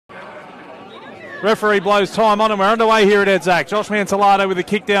Referee blows time on and we're underway here at Edzak. Josh Mantellato with a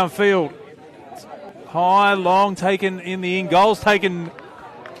kick downfield. High, long, taken in the in. Goals taken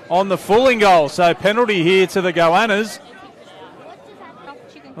on the full in goal. So penalty here to the Goannas.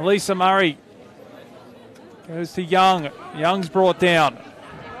 Melissa Murray goes to Young. Young's brought down.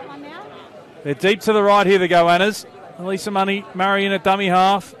 They're deep to the right here, the Goannas. Melissa Murray in a dummy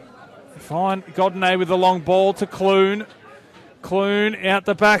half. Fine. Godinay with the long ball to Clune. Clune out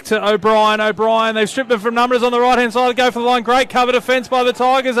the back to O'Brien. O'Brien, they've stripped them from numbers on the right-hand side. Go for the line. Great cover defence by the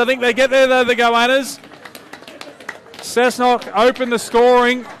Tigers. I think they get there, though, the Goannas. Cessnock open the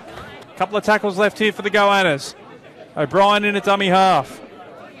scoring. A couple of tackles left here for the Goannas. O'Brien in a dummy half.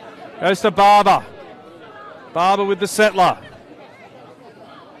 Goes to Barber. Barber with the settler.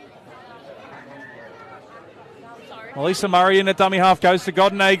 Melissa Murray in a dummy half goes to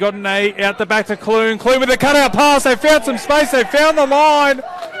Godinay. Godinay out the back to Clune. Clune with the cutout pass. They found some space. They found the line.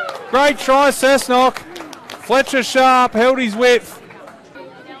 Great try, Cessnock. Fletcher Sharp held his width.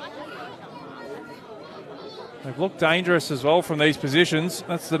 They've looked dangerous as well from these positions.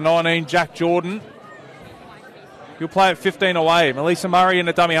 That's the 19, Jack Jordan. He'll play it 15 away. Melissa Murray in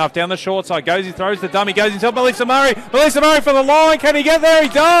a dummy half down the short side. Goes, he throws the dummy. Goes himself. Melissa Murray. Melissa Murray for the line. Can he get there? He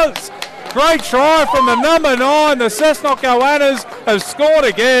does. Great try from the number 9. The Cessnock Goannas have scored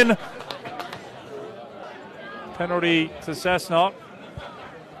again. Penalty to Cessnock.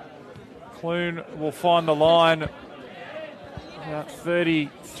 Clune will find the line about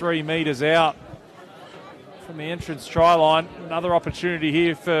 33 metres out from the entrance try line. Another opportunity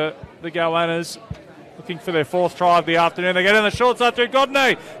here for the Goannas. Looking for their 4th try of the afternoon. They get in the short side through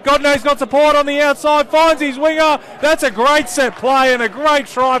Godinay. Godinay's got support on the outside. Finds his winger. That's a great set play and a great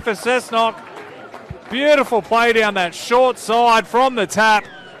try for Cessnock. Beautiful play down that short side from the tap.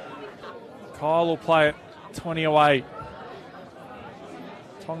 Kyle will play it 20 away.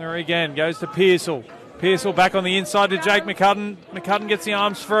 Tonga again. Goes to Pearsall. Pearsall back on the inside to Jake McCudden. McCudden gets the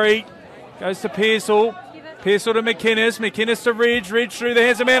arms free. Goes to Pearsall. Pearsall to McInnes. McInnes to Ridge. Ridge through the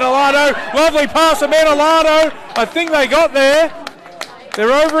hands of Mantellato. Lovely pass to Mantellato. I think they got there.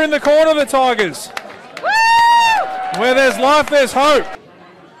 They're over in the corner, the Tigers. Where there's life, there's hope.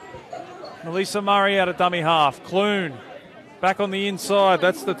 Melissa Murray out of dummy half. Clune back on the inside.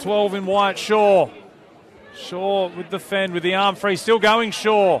 That's the 12 in white. Shaw. Shaw with the fend with the arm free. Still going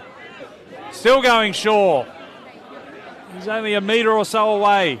Shaw. Still going Shaw. He's only a metre or so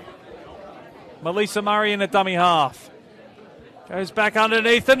away. Melissa Murray in a dummy half. Goes back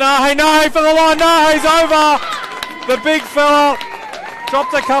underneath the Nahe. Nahe for the line. Nahe's over. The big fella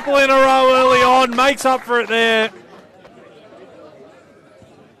dropped a couple in a row early on. Makes up for it there.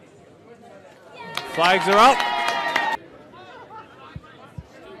 Flags are up.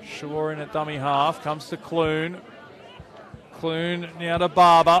 Shaw in a dummy half. Comes to Clune. Clune now to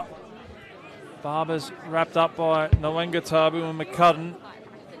Barber. Barber's wrapped up by Nwangatabu and McCudden.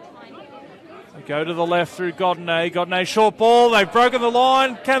 They go to the left through Godinay. Godinay short ball. They've broken the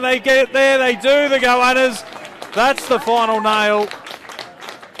line. Can they get it there? They do, the Goannas. That's the final nail.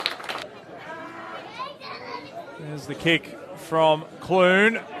 There's the kick from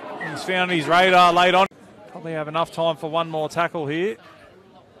Clune. He's found his radar late on. Probably have enough time for one more tackle here.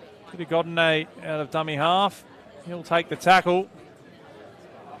 Peter Godinay out of dummy half. He'll take the tackle.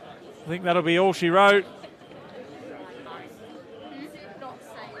 I think that'll be all she wrote.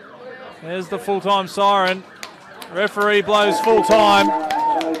 There's the full-time siren. Referee blows full-time.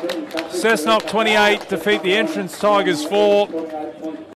 Cessnock 28 defeat the entrance Tigers 4.